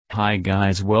Hi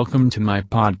guys, welcome to my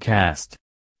podcast.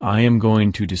 I am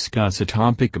going to discuss a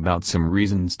topic about some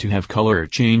reasons to have color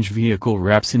change vehicle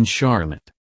wraps in Charlotte.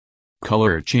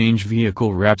 Color change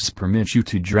vehicle wraps permit you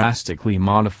to drastically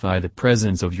modify the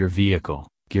presence of your vehicle,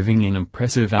 giving an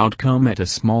impressive outcome at a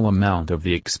small amount of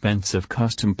the expense of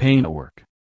custom paintwork.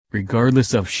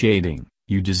 Regardless of shading,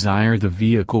 you desire the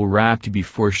vehicle wrap to be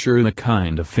for sure the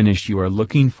kind of finish you are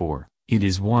looking for. It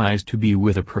is wise to be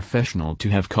with a professional to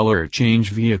have color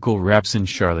change vehicle wraps in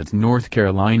Charlotte, North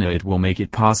Carolina. It will make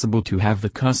it possible to have the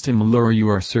custom allure you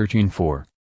are searching for.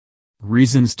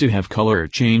 Reasons to have color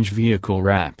change vehicle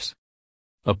wraps.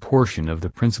 A portion of the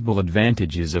principal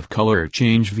advantages of color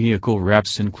change vehicle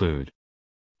wraps include: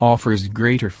 offers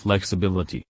greater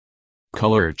flexibility.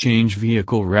 Color change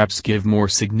vehicle wraps give more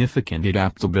significant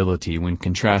adaptability when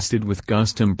contrasted with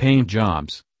custom paint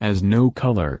jobs, as no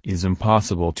color is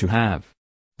impossible to have.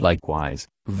 Likewise,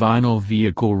 vinyl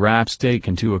vehicle wraps take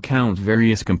into account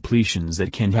various completions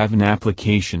that can have an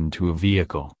application to a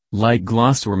vehicle, like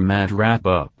gloss or matte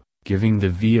wrap-up, giving the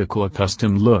vehicle a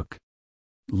custom look.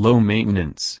 Low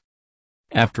maintenance.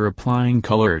 After applying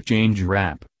color change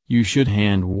wrap, you should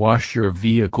hand wash your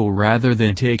vehicle rather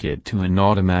than take it to an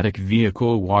automatic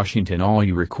vehicle washing. All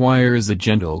you require is a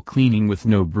gentle cleaning with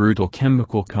no brutal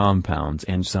chemical compounds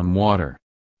and some water.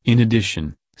 In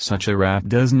addition, such a wrap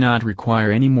does not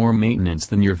require any more maintenance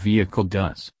than your vehicle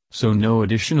does, so no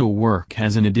additional work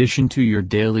as an addition to your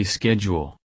daily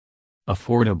schedule.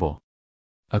 Affordable.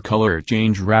 A color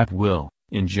change wrap will,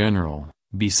 in general,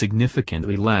 be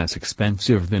significantly less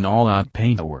expensive than all-out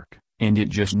paintwork, and it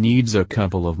just needs a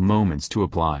couple of moments to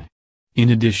apply.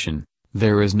 In addition,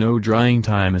 there is no drying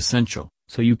time essential,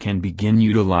 so you can begin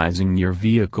utilizing your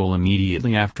vehicle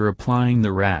immediately after applying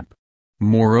the wrap.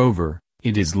 Moreover,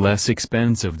 it is less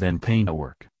expensive than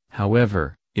paintwork.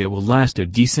 However, it will last a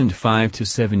decent 5 to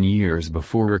 7 years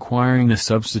before requiring a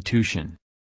substitution.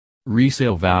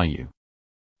 Resale value.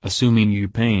 Assuming you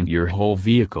paint your whole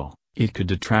vehicle, it could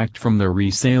detract from the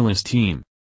resale esteem.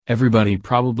 Everybody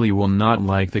probably will not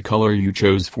like the color you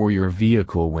chose for your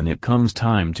vehicle when it comes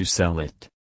time to sell it.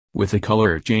 With a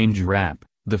color change wrap,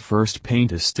 the first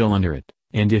paint is still under it,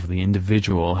 and if the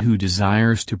individual who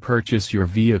desires to purchase your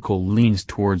vehicle leans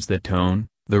towards that tone,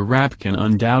 the wrap can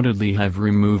undoubtedly have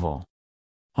removal.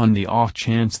 On the off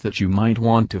chance that you might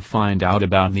want to find out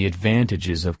about the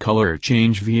advantages of color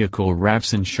change vehicle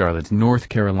wraps in Charlotte, North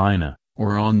Carolina,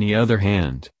 or on the other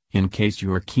hand, in case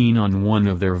you are keen on one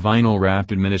of their vinyl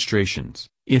wrap administrations,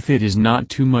 if it is not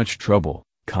too much trouble,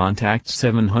 contact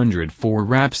 704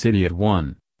 Rhapsody at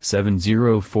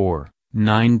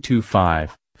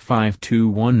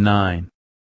 1-704-925-5219.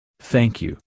 Thank you.